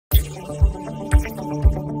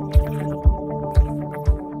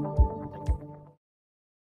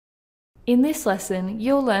In this lesson,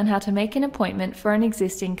 you'll learn how to make an appointment for an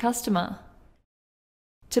existing customer.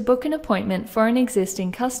 To book an appointment for an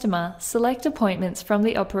existing customer, select Appointments from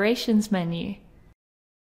the Operations menu.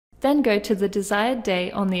 Then go to the desired day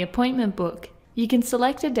on the appointment book. You can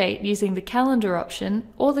select a date using the calendar option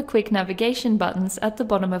or the quick navigation buttons at the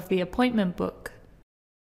bottom of the appointment book.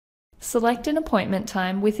 Select an appointment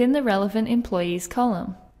time within the relevant employees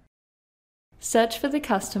column. Search for the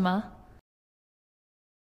customer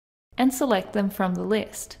and select them from the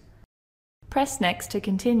list. Press Next to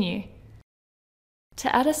continue.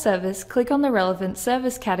 To add a service, click on the relevant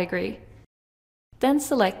service category, then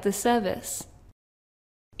select the service.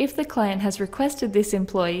 If the client has requested this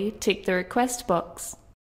employee, tick the Request box.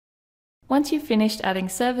 Once you've finished adding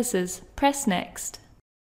services, press Next.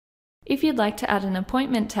 If you'd like to add an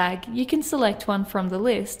appointment tag, you can select one from the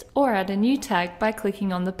list or add a new tag by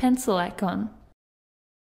clicking on the pencil icon.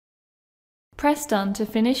 Press Done to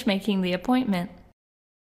finish making the appointment.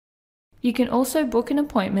 You can also book an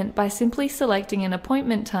appointment by simply selecting an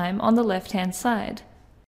appointment time on the left-hand side.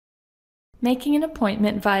 Making an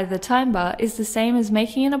appointment via the time bar is the same as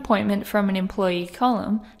making an appointment from an employee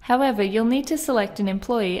column, however, you'll need to select an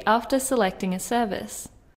employee after selecting a service.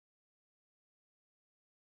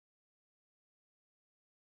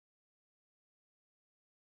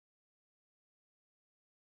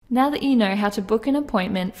 Now that you know how to book an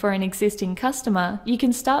appointment for an existing customer, you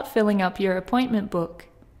can start filling up your appointment book.